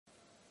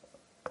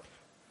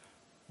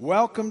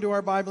Welcome to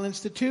our Bible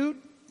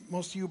Institute.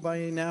 Most of you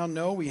by now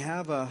know we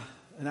have an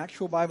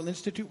actual Bible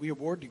Institute. We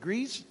award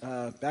degrees,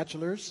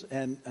 bachelor's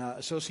and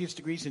associate's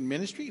degrees in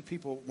ministry if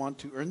people want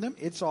to earn them.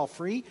 It's all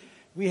free.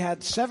 We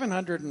had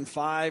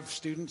 705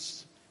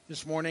 students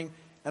this morning,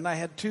 and I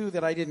had two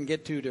that I didn't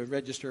get to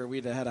register.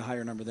 We'd have had a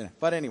higher number than that.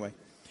 But anyway,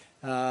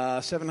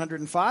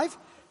 705.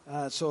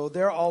 So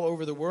they're all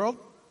over the world.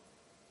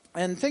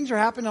 And things are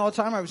happening all the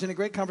time. I was in a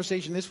great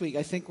conversation this week.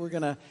 I think we're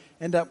going to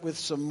end up with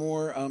some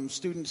more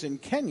students in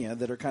Kenya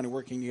that are kind of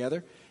working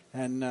together.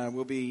 And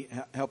we'll be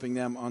helping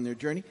them on their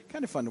journey.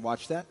 Kind of fun to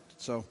watch that.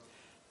 So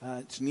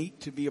it's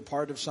neat to be a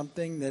part of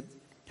something that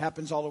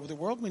happens all over the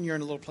world when you're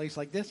in a little place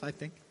like this, I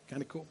think.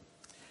 Kind of cool.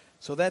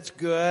 So that's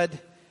good.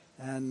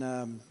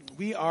 And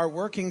we are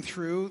working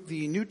through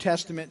the New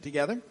Testament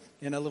together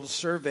in a little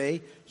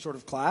survey sort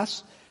of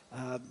class.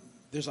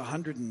 There's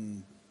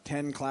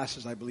 110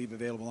 classes, I believe,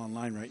 available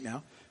online right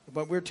now.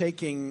 But we're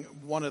taking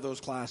one of those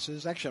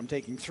classes. Actually, I'm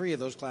taking 3 of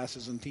those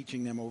classes and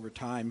teaching them over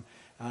time.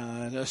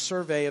 A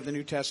survey of the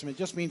New Testament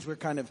just means we're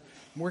kind of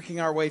working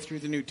our way through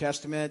the New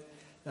Testament,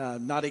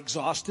 not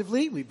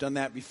exhaustively. We've done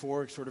that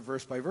before, sort of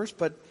verse by verse,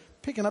 but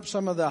picking up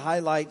some of the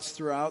highlights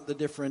throughout the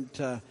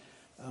different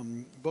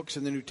books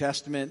in the New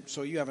Testament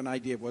so you have an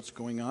idea of what's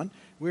going on.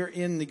 We're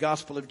in the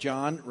Gospel of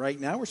John right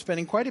now. We're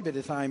spending quite a bit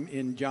of time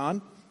in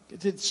John.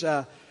 It's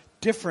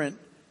different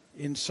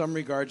in some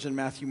regards than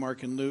Matthew,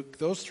 Mark, and Luke.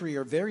 Those 3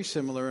 are very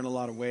similar in a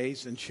lot of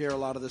ways and share a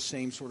lot of the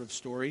same sort of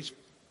stories.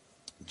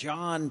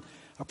 John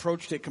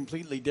approached it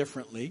completely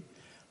differently.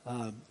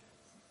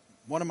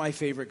 One of my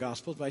favorite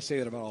Gospels, but I say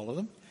that about all of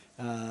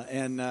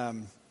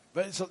them.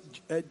 But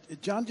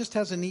John just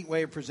has a neat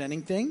way of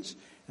presenting things.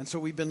 And so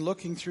we've been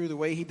looking through the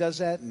way he does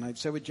that. And I've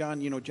said with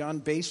John, John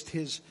based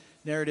his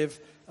narrative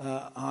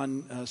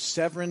on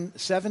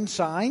 7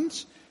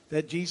 signs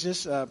that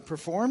Jesus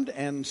performed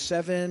and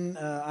 7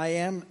 I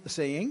am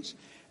sayings.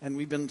 And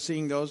we've been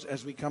seeing those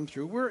as we come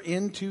through. We're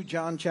into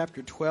John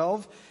chapter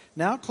 12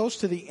 now, close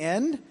to the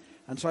end.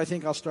 And so I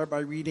think I'll start by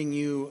reading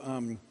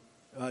you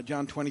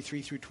John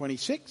 23 through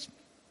 26.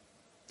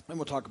 And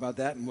we'll talk about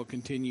that and we'll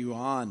continue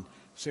on.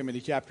 So many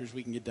chapters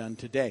we can get done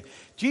today.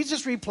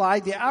 Jesus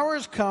replied, "The hour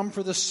has come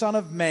for the Son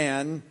of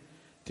Man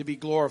to be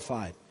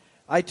glorified.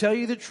 I tell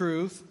you the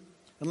truth,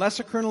 unless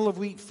a kernel of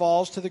wheat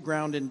falls to the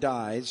ground and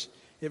dies,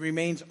 it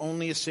remains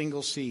only a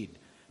single seed.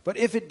 But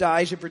if it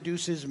dies, it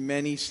produces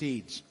many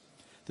seeds.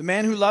 The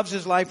man who loves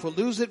his life will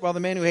lose it, while the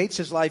man who hates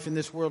his life in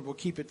this world will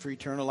keep it for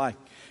eternal life.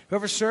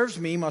 Whoever serves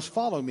me must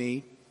follow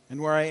me, and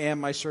where I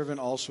am, my servant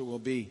also will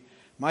be.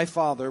 My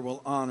Father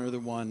will honor the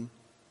one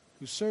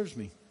who serves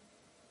me."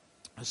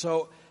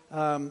 So,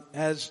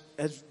 as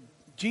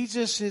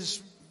Jesus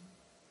is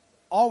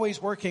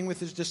always working with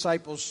his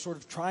disciples, sort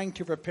of trying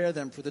to prepare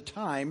them for the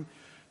time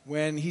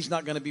when he's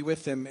not going to be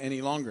with them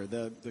any longer.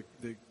 The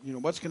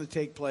what's going to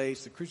take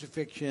place, the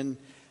crucifixion,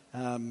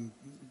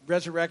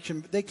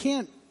 resurrection. They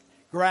can't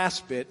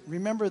grasp it.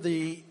 Remember,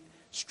 the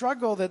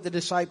struggle that the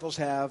disciples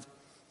have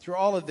through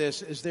all of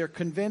this is they're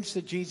convinced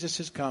that Jesus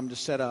has come to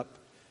set up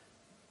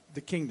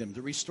the kingdom,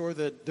 to restore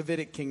the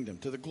Davidic kingdom,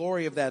 to the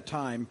glory of that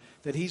time,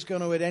 that he's going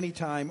to at any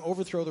time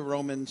overthrow the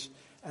Romans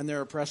and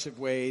their oppressive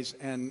ways,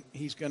 and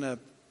he's going to,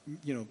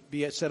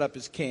 be set up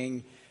as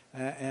king,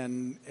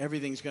 and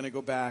everything's going to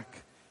go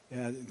back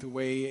the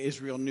way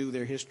Israel knew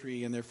their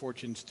history and their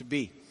fortunes to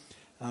be.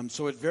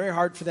 So it's very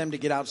hard for them to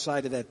get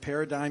outside of that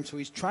paradigm. So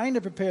he's trying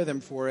to prepare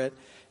them for it,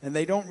 and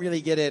they don't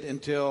really get it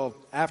until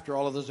after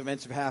all of those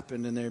events have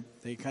happened, and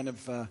they kind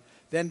of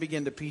then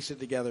begin to piece it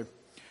together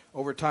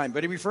over time.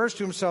 But he refers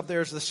to himself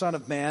there as the Son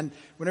of Man.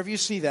 Whenever you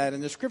see that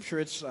in the Scripture,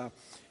 it's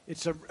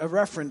a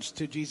reference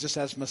to Jesus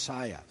as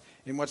Messiah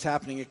in what's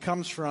happening. It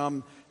comes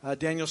from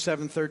Daniel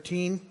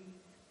 7:13.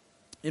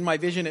 "In my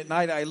vision at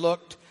night I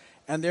looked,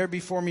 and there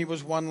before me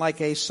was one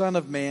like a son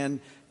of man,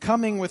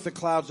 coming with the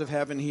clouds of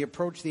heaven. He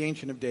approached the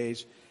Ancient of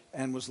Days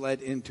and was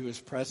led into his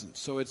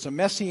presence." So it's a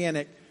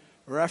messianic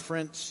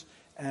reference,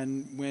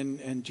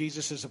 and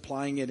Jesus is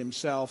applying it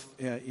himself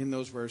in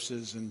those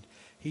verses, and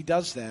he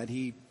does that.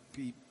 He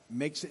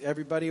makes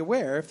everybody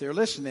aware, if they're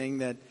listening,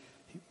 that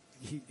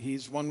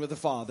he's one with the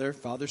Father,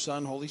 Father,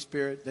 Son, Holy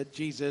Spirit, that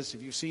Jesus,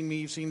 if you've seen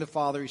me, you've seen the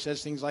Father. He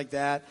says things like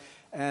that,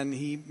 and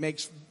he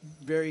makes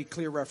very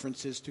clear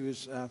references to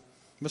his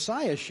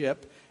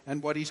messiahship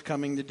and what he's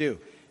coming to do.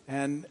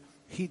 And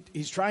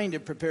he's trying to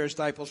prepare his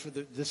disciples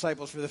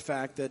for the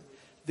fact that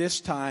this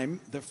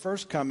time, the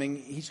first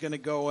coming, he's going to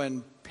go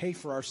and pay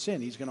for our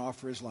sin. He's going to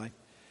offer his life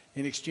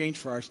in exchange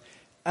for ours.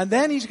 And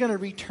then he's going to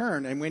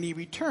return. And when he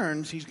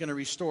returns, he's going to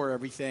restore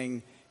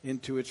everything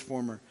into its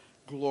former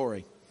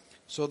glory.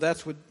 So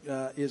that's what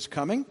is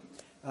coming.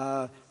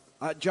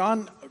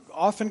 John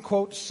often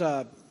quotes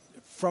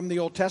from the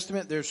Old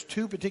Testament. There's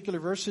 2 particular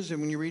verses,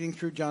 and when you're reading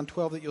through John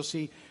 12, that you'll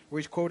see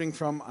where he's quoting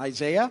from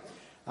Isaiah.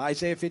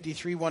 Isaiah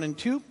 53, 1 and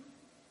 2.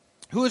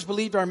 "Who has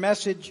believed our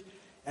message,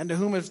 and to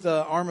whom has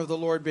the arm of the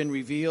Lord been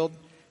revealed?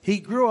 He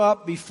grew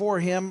up before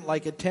him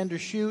like a tender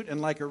shoot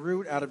and like a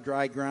root out of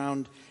dry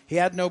ground. He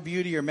had no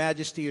beauty or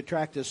majesty to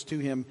attract us to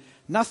him,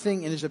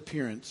 nothing in his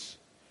appearance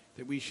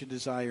that we should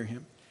desire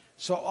him.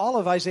 So all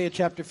of Isaiah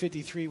chapter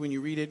 53, when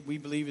you read it, we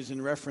believe is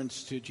in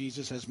reference to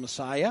Jesus as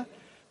Messiah.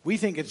 We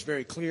think it's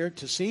very clear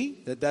to see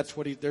that that's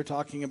what they're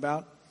talking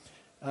about.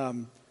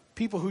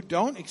 People who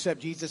don't accept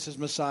Jesus as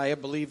Messiah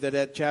believe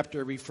that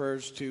chapter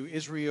refers to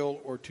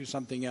Israel or to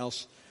something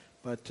else,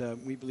 but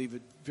we believe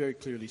it very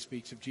clearly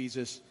speaks of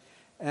Jesus.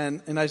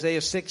 And in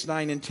Isaiah 6,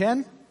 9, and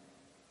 10,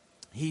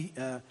 he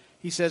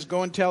says,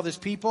 go and tell this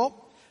people,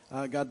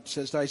 God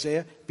says to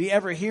Isaiah, be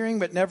ever hearing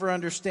but never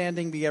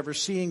understanding, be ever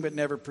seeing but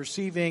never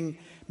perceiving.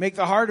 Make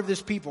the heart of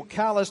this people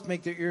calloused,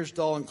 make their ears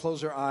dull and close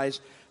their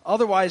eyes.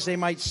 Otherwise they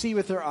might see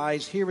with their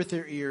eyes, hear with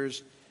their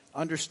ears,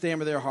 understand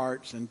with their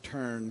hearts, and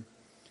turn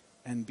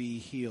and be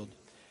healed.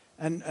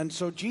 And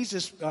so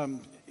Jesus,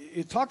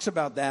 it talks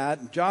about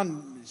that.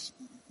 John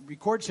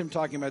records him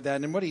talking about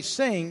that. And what he's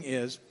saying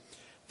is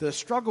the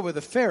struggle with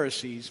the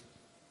Pharisees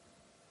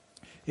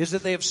is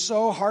that they have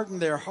so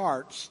hardened their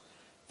hearts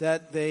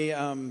that they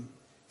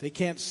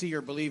can't see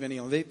or believe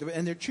any longer.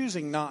 And they're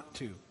choosing not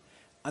to.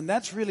 And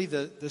that's really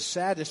the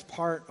saddest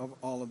part of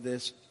all of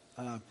this.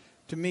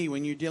 To me,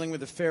 when you're dealing with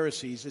the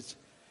Pharisees,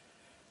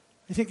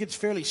 I think it's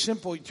fairly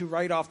simple to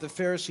write off the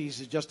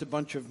Pharisees as just a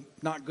bunch of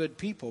not good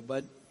people.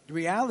 But the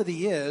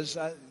reality is,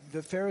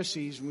 the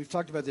Pharisees, and we've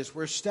talked about this,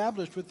 were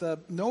established with a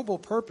noble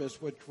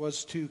purpose, which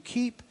was to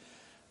keep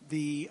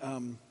the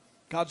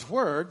God's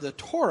Word, the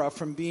Torah,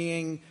 from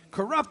being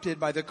corrupted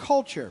by the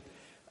culture.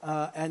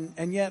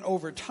 And yet,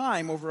 over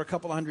time, over a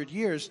couple hundred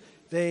years,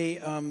 the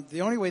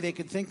only way they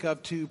could think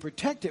of to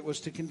protect it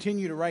was to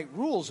continue to write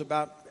rules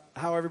about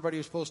how everybody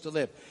was supposed to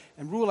live.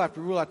 And rule after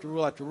rule after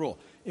rule after rule.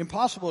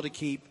 Impossible to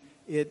keep.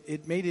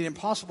 It made it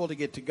impossible to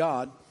get to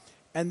God.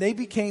 And they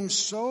became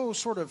so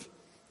sort of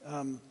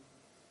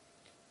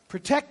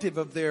protective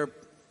of their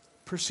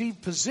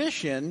perceived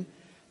position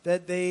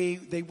that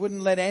they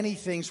wouldn't let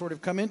anything sort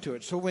of come into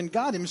it. So when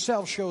God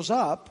himself shows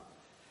up,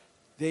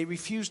 they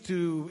refuse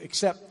to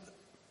accept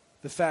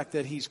the fact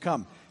that he's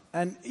come.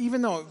 And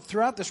even though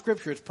throughout the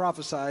scripture it's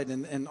prophesied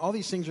and all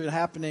these things are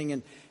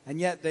happening, and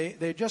yet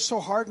they're just so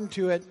hardened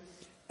to it.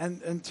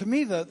 And to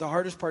me, the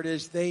hardest part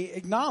is they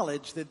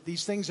acknowledge that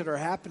these things that are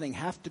happening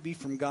have to be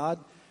from God,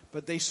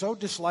 but they so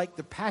dislike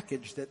the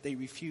package that they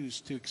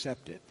refuse to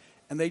accept it.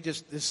 And they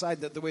just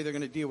decide that the way they're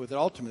going to deal with it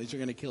ultimately is they're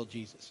going to kill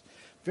Jesus.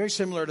 Very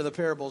similar to the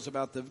parables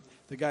about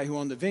the guy who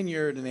owned the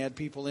vineyard, and they had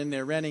people in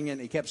there renting it,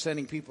 and he kept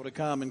sending people to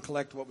come and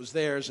collect what was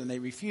theirs, and they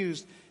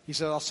refused. He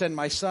said, I'll send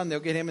my son, they'll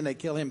get him, and they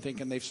kill him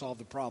thinking they've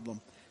solved the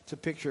problem. It's a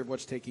picture of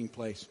what's taking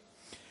place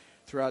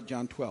throughout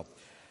John 12.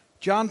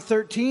 John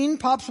 13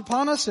 pops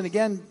upon us, and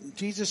again,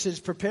 Jesus is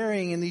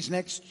preparing in these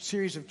next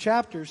series of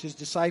chapters his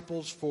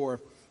disciples for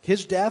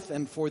his death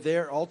and for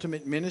their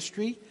ultimate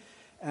ministry.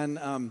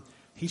 And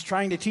he's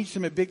trying to teach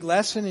them a big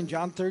lesson in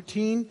John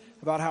 13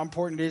 about how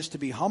important it is to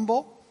be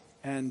humble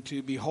and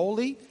to be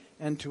holy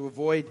and to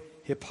avoid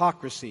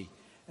hypocrisy.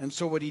 And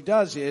so what he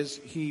does is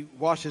he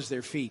washes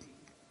their feet.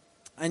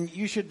 And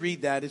you should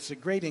read that. It's a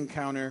great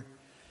encounter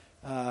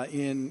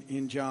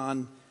in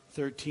John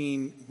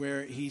 13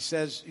 where he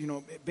says,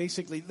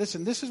 basically,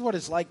 listen, this is what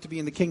it's like to be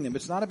in the kingdom.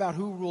 It's not about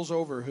who rules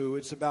over who.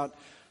 It's about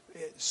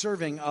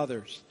serving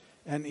others.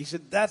 And he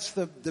said, that's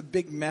the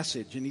big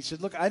message. And he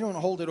said, look, I don't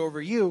hold it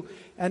over you.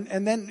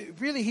 And then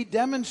really he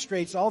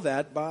demonstrates all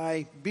that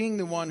by being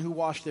the one who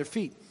washed their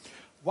feet.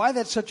 Why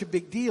that's such a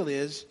big deal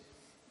is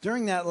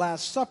during that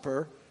Last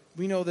Supper,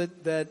 we know that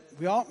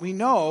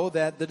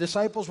the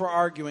disciples were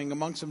arguing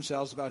amongst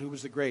themselves about who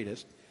was the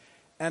greatest.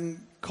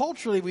 And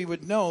culturally we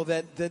would know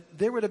that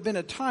there would have been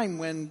a time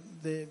when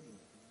the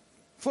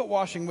foot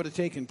washing would have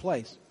taken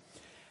place.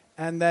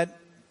 And that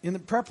in the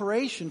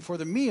preparation for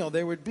the meal,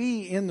 there would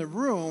be in the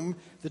room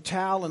the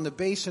towel and the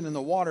basin and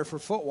the water for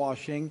foot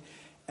washing.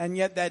 And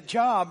yet that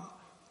job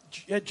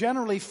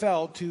generally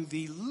fell to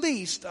the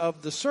least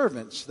of the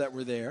servants that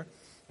were there.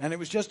 And it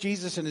was just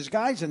Jesus and his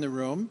guys in the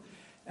room.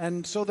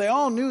 And so they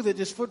all knew that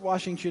this foot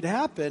washing should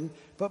happen,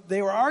 but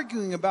they were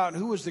arguing about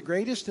who was the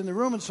greatest in the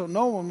room, and so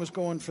no one was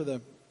going for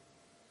the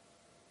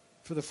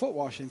foot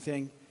washing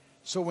thing.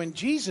 So when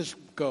Jesus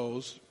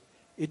goes,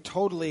 it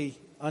totally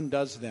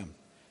undoes them.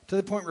 To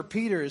the point where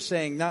Peter is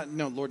saying,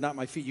 no, Lord, not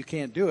my feet, you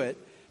can't do it.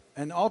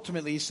 And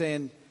ultimately he's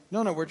saying,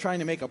 no, we're trying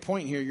to make a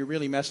point here, you're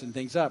really messing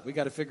things up. We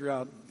got to figure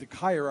out the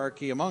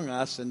hierarchy among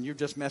us, and you've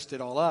just messed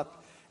it all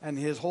up. And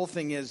his whole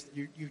thing is,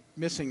 you're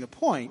missing the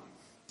point.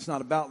 It's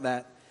not about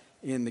that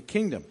in the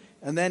kingdom.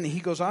 And then he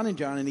goes on in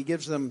John and he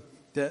gives them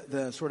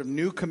the sort of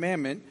new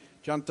commandment,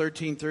 John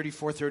 13,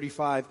 34,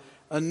 35.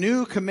 A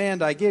new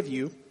command I give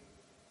you,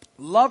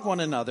 love one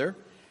another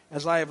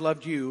as I have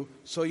loved you,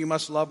 so you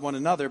must love one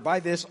another. By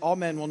this all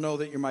men will know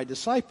that you're my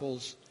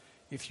disciples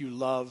if you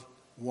love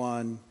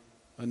one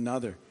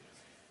another.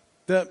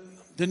 The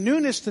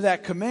newness to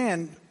that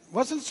command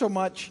wasn't so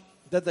much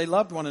that they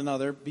loved one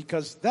another,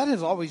 because that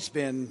has always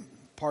been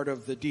part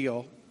of the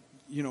deal.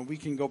 We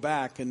can go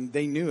back, and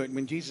they knew it.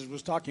 When Jesus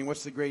was talking,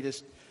 what's the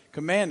greatest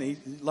command? He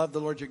love the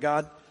Lord your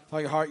God, with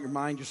all your heart, your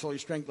mind, your soul, your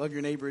strength. Love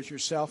your neighbor as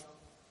yourself.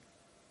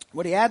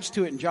 What he adds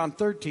to it in John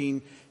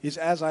 13 is,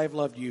 as I have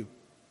loved you.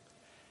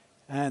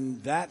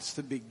 And that's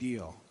the big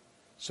deal.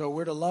 So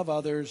we're to love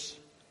others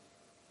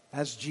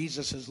as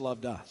Jesus has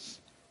loved us.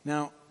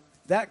 Now,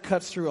 that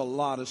cuts through a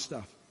lot of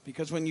stuff.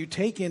 Because when you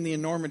take in the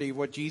enormity of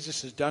what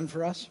Jesus has done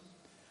for us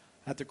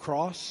at the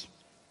cross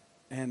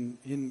and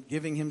in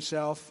giving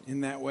himself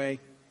in that way,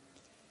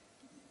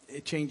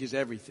 it changes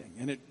everything.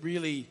 And it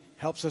really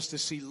helps us to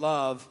see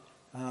love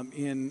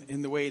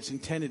in the way it's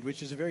intended,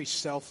 which is a very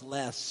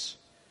selfless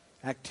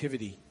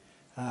activity.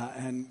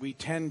 And we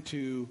tend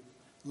to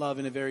love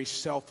in a very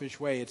selfish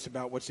way. It's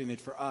about what's in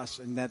it for us,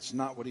 and that's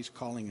not what he's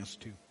calling us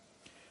to.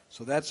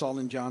 So that's all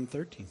in John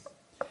 13.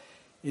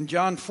 In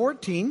John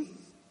 14,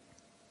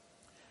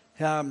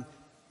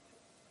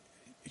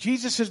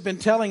 Jesus has been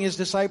telling his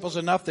disciples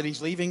enough that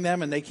he's leaving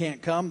them and they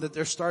can't come, that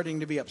they're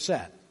starting to be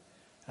upset.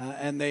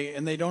 And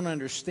they don't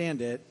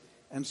understand it.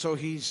 And so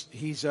he's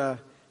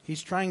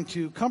trying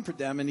to comfort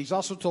them, and he's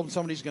also told them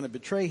somebody's going to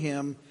betray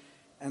him.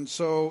 And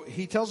so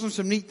he tells them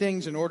some neat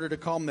things in order to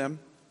calm them.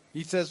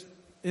 He says,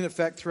 in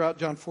effect, throughout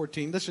John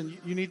 14, listen,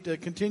 you need to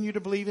continue to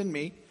believe in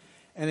me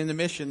and in the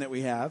mission that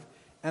we have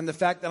and the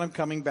fact that I'm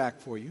coming back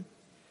for you.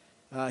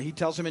 He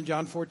tells them in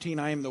John 14,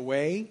 I am the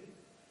way,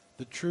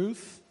 the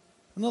truth,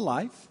 and the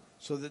life,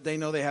 so that they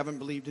know they haven't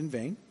believed in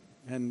vain.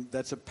 And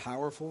that's a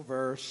powerful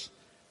verse.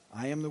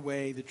 I am the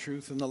way, the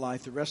truth, and the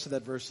life. The rest of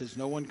that verse says,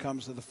 no one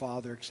comes to the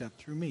Father except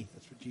through me.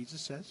 That's what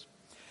Jesus says.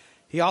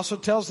 He also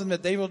tells them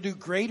that they will do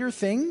greater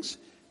things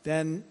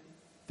than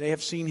they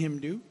have seen him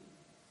do,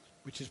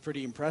 which is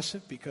pretty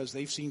impressive because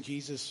they've seen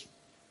Jesus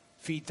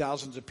feed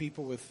thousands of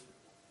people with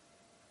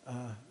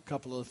a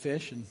couple of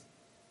fish and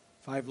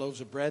 5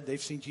 loaves of bread.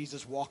 They've seen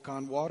Jesus walk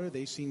on water.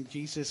 They've seen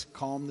Jesus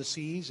calm the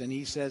seas, and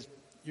he says,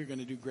 you're going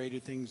to do greater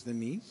things than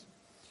these.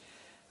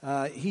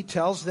 He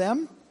tells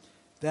them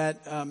that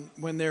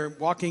when they're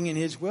walking in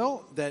his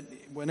will, that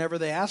whenever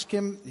they ask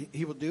him,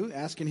 he will do,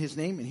 ask in his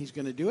name, and he's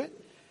going to do it.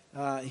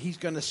 He's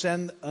going to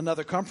send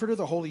another comforter,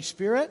 the Holy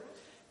Spirit,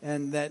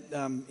 and that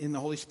in the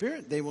Holy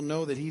Spirit, they will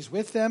know that he's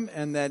with them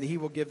and that he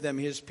will give them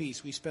his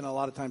peace. We spent a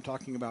lot of time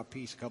talking about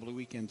peace a couple of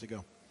weekends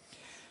ago.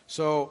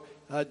 So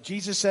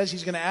Jesus says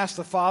he's going to ask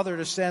the Father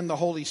to send the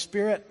Holy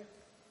Spirit.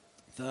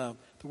 The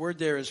word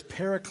there is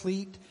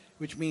paraclete,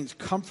 which means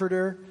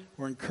comforter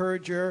or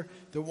encourager.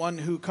 The one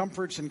who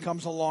comforts and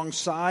comes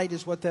alongside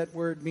is what that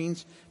word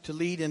means, to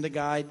lead and to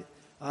guide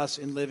us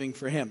in living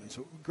for him.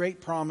 So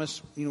great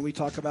promise. We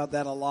talk about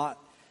that a lot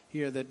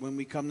here, that when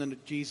we come to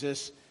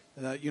Jesus,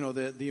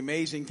 the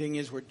amazing thing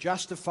is we're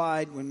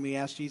justified when we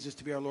ask Jesus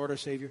to be our Lord, our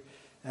Savior.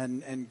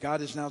 And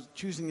God is now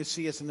choosing to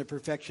see us in the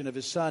perfection of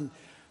his Son.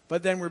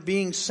 But then we're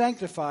being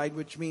sanctified,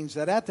 which means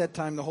that at that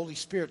time the Holy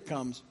Spirit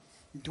comes,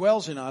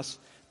 dwells in us,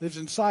 lives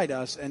inside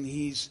us, and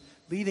he's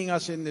leading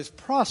us in this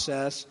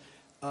process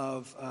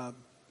of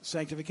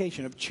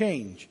sanctification, of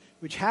change,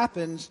 which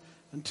happens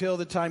until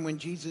the time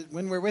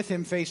when we're with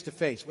him face to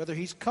face, whether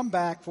he's come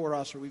back for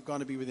us or we've gone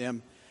to be with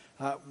him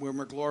when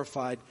we're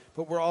glorified.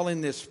 But we're all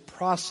in this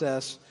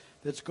process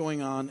that's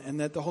going on,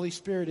 and that the Holy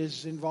Spirit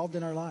is involved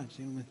in our lives.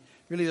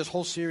 Really, this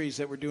whole series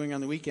that we're doing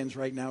on the weekends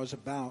right now is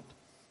about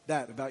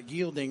that, about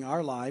yielding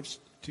our lives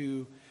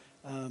to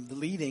the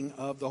leading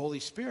of the Holy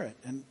Spirit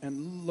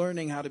and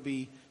learning how to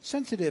be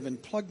sensitive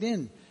and plugged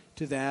in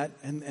to that.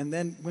 And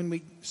then when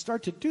we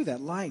start to do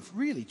that, life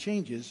really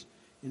changes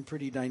in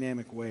pretty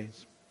dynamic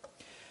ways.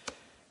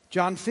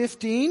 John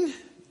 15,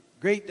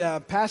 great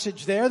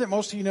passage there that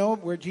most of you know,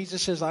 where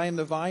Jesus says, I am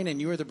the vine and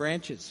you are the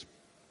branches.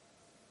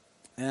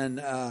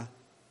 And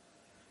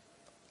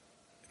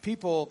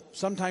people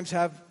sometimes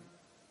have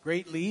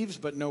great leaves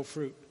but no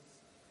fruit.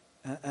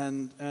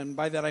 And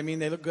by that I mean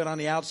they look good on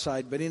the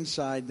outside, but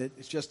inside that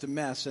it's just a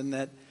mess. And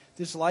that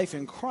this life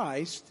in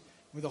Christ,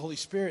 with the Holy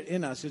Spirit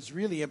in us, it's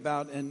really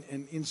about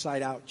an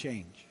inside-out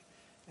change.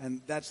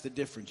 And that's the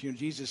difference.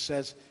 Jesus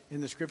says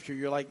in the Scripture,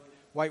 you're like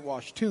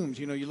whitewashed tombs.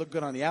 You look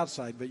good on the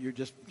outside, but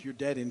you're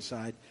dead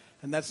inside.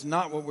 And that's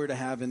not what we're to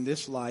have in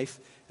this life.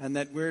 And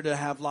that we're to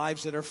have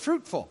lives that are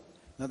fruitful.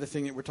 Another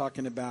thing that we're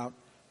talking about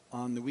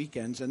on the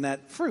weekends. And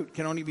that fruit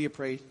can only be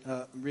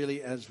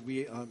really as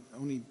we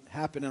only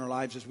happen in our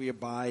lives as we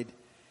abide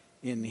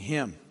in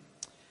him.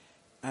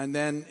 And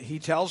then he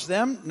tells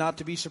them not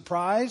to be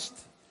surprised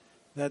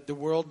that the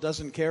world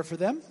doesn't care for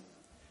them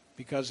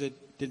because it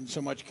didn't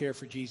so much care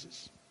for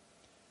Jesus.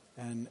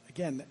 And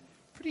again,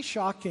 pretty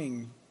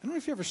shocking. I don't know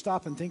if you ever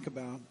stop and think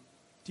about it.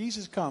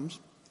 Jesus comes,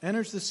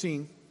 enters the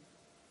scene,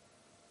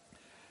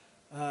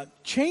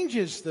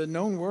 changes the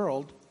known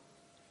world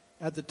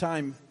at the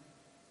time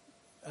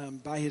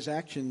by his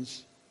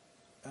actions.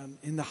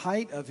 In the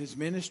height of his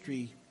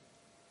ministry,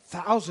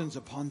 thousands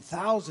upon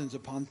thousands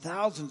upon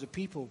thousands of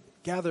people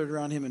gathered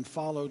around him and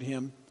followed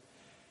him.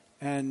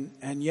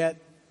 And yet,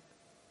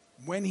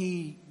 when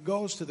he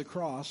goes to the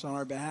cross on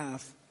our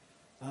behalf,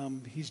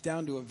 he's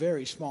down to a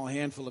very small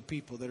handful of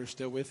people that are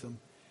still with him.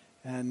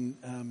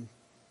 And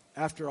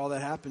after all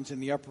that happens in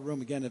the upper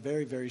room, again, a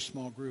very, very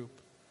small group.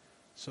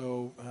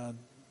 So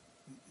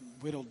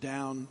whittled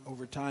down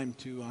over time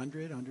to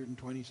 100,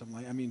 120, something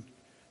like that. I mean,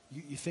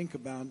 you think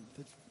about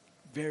the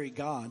very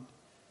God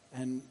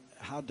and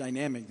how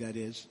dynamic that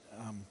is.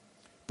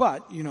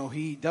 But,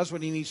 he does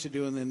what he needs to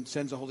do and then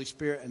sends the Holy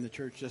Spirit, and the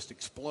church just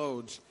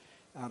explodes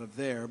out of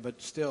there.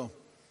 But still,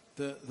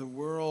 the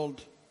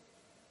world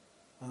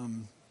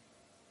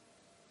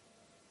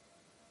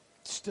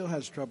still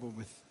has trouble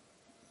with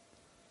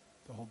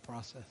the whole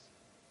process.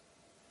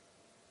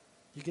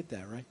 You get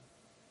that, right?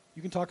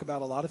 You can talk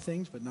about a lot of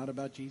things, but not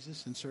about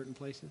Jesus in certain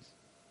places.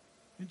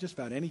 Just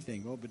about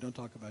anything, but don't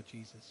talk about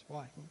Jesus.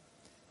 Why? Well,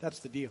 that's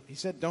the deal. He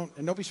said don't,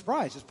 and don't be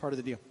surprised. It's part of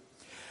the deal.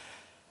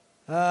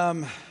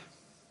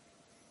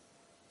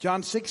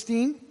 John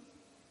 16,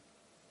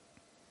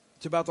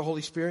 it's about the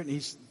Holy Spirit, and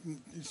he's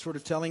sort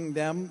of telling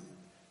them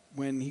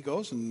when he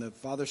goes, and the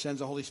Father sends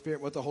the Holy Spirit,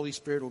 what the Holy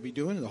Spirit will be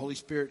doing. And the Holy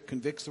Spirit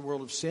convicts the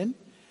world of sin.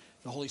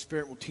 The Holy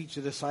Spirit will teach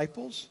the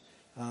disciples.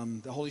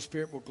 The Holy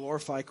Spirit will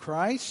glorify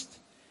Christ.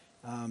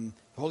 The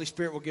Holy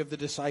Spirit will give the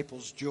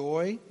disciples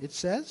joy, it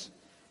says.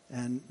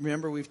 And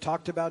remember, we've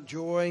talked about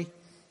joy,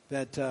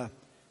 that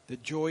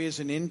joy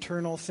is an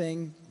internal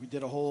thing. We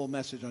did a whole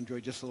message on joy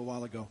just a little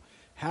while ago.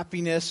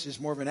 Happiness is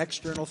more of an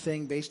external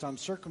thing based on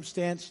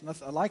circumstance.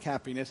 I like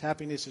happiness.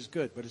 Happiness is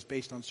good, but it's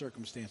based on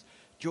circumstance.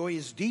 Joy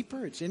is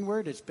deeper. It's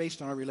inward. It's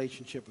based on our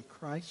relationship with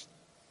Christ.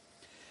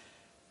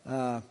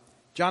 John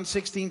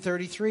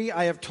 16:33,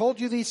 I have told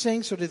you these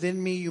things so that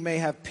in me you may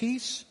have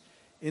peace.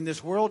 In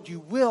this world you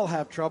will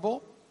have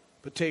trouble,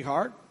 but take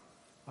heart.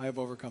 I have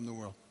overcome the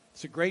world.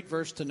 It's a great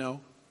verse to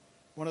know.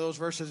 One of those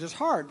verses is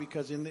hard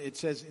because it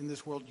says in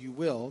this world you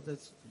will.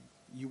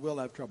 You will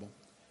have trouble.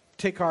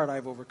 Take heart, I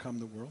have overcome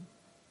the world.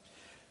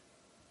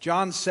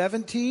 John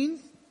 17.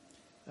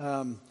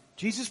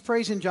 Jesus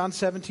prays in John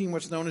 17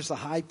 what's known as the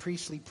high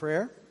priestly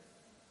prayer.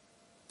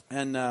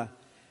 And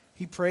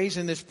he prays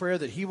in this prayer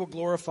that he will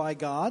glorify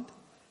God,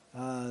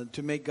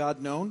 to make God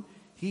known.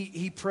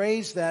 He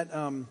prays that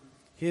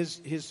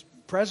his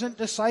present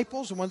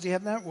disciples, the ones he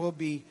have now, will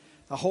be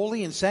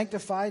holy and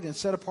sanctified and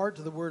set apart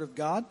to the Word of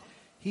God.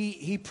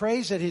 He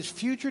prays that his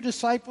future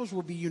disciples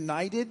will be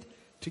united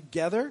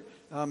together.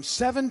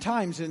 7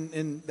 times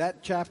in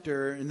that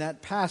chapter, in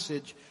that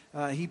passage,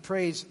 he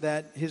prays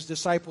that his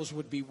disciples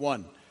would be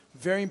one.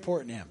 Very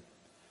important to him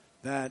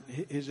that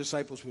his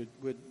disciples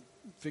would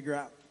figure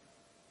out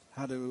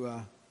how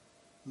to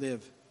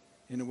live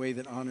in a way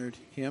that honored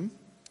him.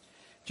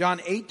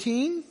 John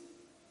 18,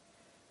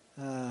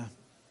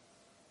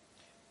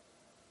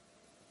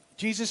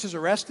 Jesus is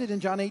arrested in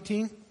John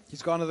 18.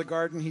 He's gone to the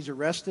garden. He's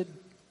arrested.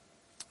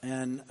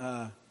 And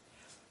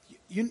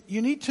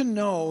you need to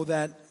know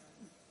that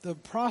the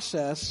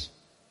process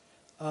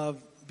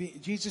of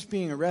Jesus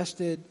being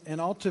arrested and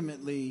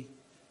ultimately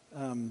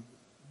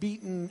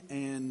beaten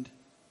and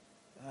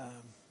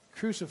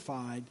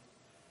crucified,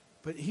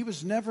 but he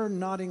was never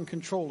not in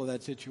control of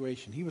that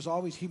situation. He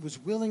was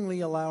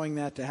willingly allowing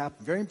that to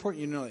happen. Very important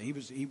you know that.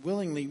 He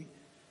willingly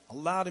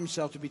allowed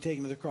himself to be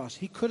taken to the cross.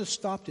 He could have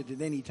stopped it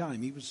at any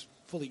time. He was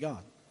fully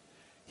God.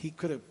 He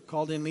could have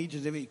called in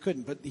legions if he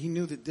couldn't, but he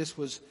knew that this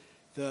was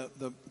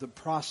the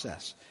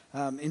process.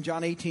 In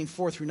John 18,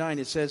 4-9,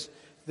 it says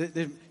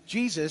that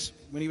Jesus,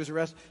 when he was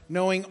arrested,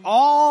 knowing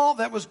all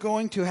that was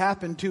going to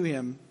happen to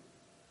him,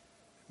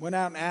 went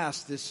out and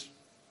asked this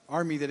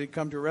army that had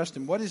come to arrest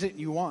him, what is it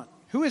you want?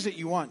 Who is it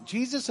you want?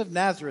 Jesus of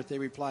Nazareth, they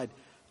replied.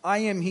 I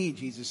am he,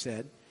 Jesus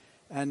said.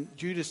 And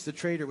Judas the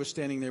traitor was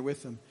standing there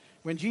with them.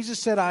 When Jesus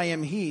said, I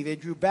am he, they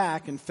drew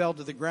back and fell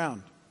to the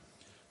ground.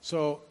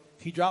 So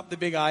he dropped the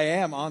big I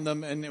am on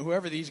them, and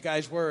whoever these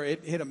guys were,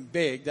 it hit them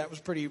big. That was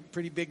pretty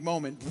big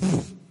moment.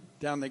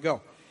 Down they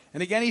go.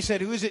 And again he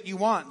said, who is it you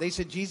want? They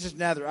said, Jesus of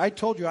Nazareth. I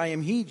told you I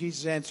am he,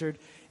 Jesus answered.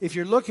 If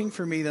you're looking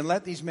for me, then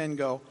let these men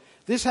go.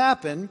 This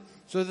happened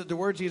so that the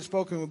words he had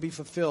spoken would be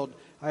fulfilled.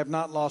 I have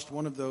not lost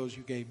one of those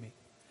you gave me.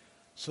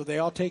 So they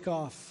all take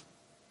off.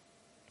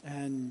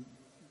 And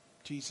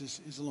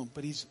Jesus is alone.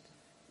 But it's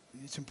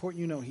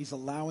important you know he's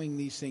allowing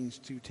these things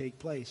to take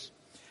place.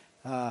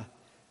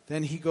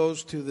 Then he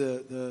goes to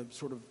the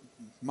sort of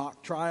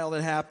mock trial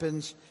that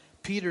happens.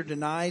 Peter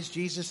denies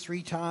Jesus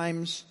 3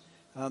 times.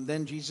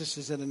 Then Jesus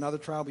is at another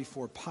trial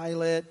before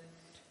Pilate.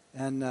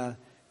 And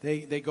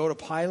they go to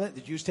Pilate.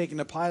 The Jews take him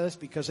to Pilate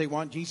because they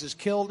want Jesus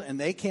killed, and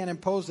they can't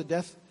impose the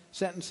death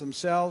sentence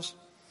themselves.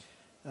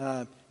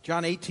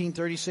 John 18,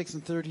 36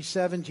 and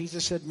 37,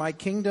 Jesus said, my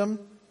kingdom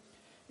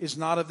is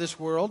not of this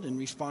world, in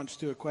response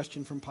to a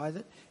question from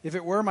Pilate. If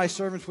it were, my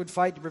servants would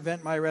fight to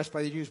prevent my arrest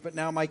by the Jews, but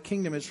now my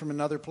kingdom is from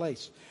another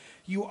place.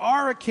 You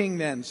are a king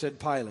then, said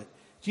Pilate.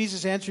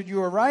 Jesus answered,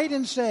 you are right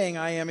in saying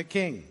I am a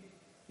king.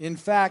 In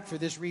fact, for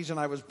this reason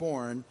I was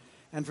born,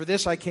 and for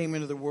this I came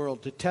into the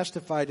world, to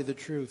testify to the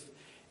truth.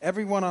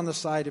 Everyone on the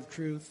side of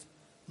truth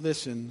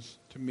listens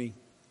to me.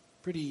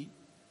 Pretty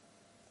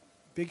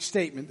big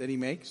statement that he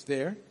makes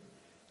there.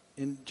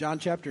 In John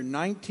chapter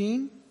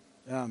 19,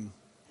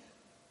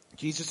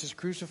 Jesus is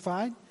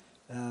crucified.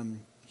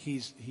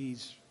 He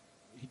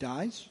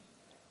dies.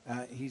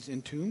 He's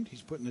entombed.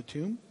 He's put in a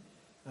tomb.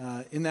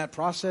 In that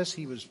process,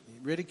 he was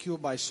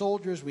ridiculed by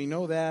soldiers. We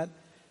know that.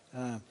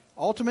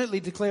 Ultimately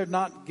declared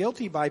not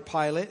guilty by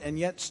Pilate, and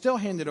yet still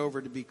handed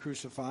over to be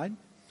crucified.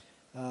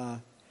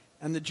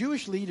 And the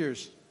Jewish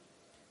leaders,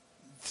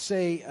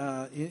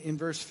 say in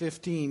verse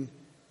 15,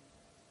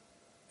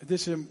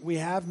 we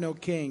have no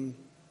king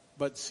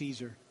but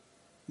Caesar.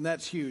 And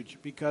that's huge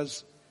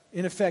because,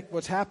 in effect,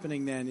 what's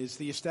happening then is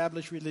the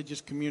established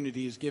religious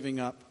community is giving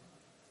up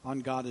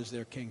on God as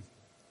their king.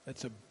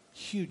 That's a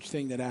huge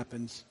thing that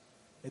happens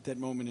at that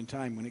moment in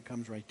time when it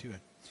comes right to it.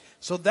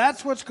 So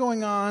that's what's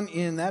going on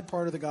in that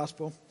part of the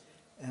gospel.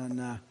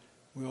 And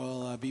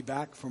we'll be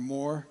back for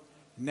more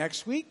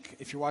next week.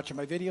 If you're watching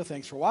my video,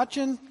 thanks for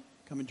watching.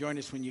 Come and join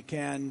us when you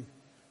can.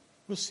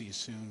 We'll see you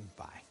soon.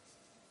 Bye.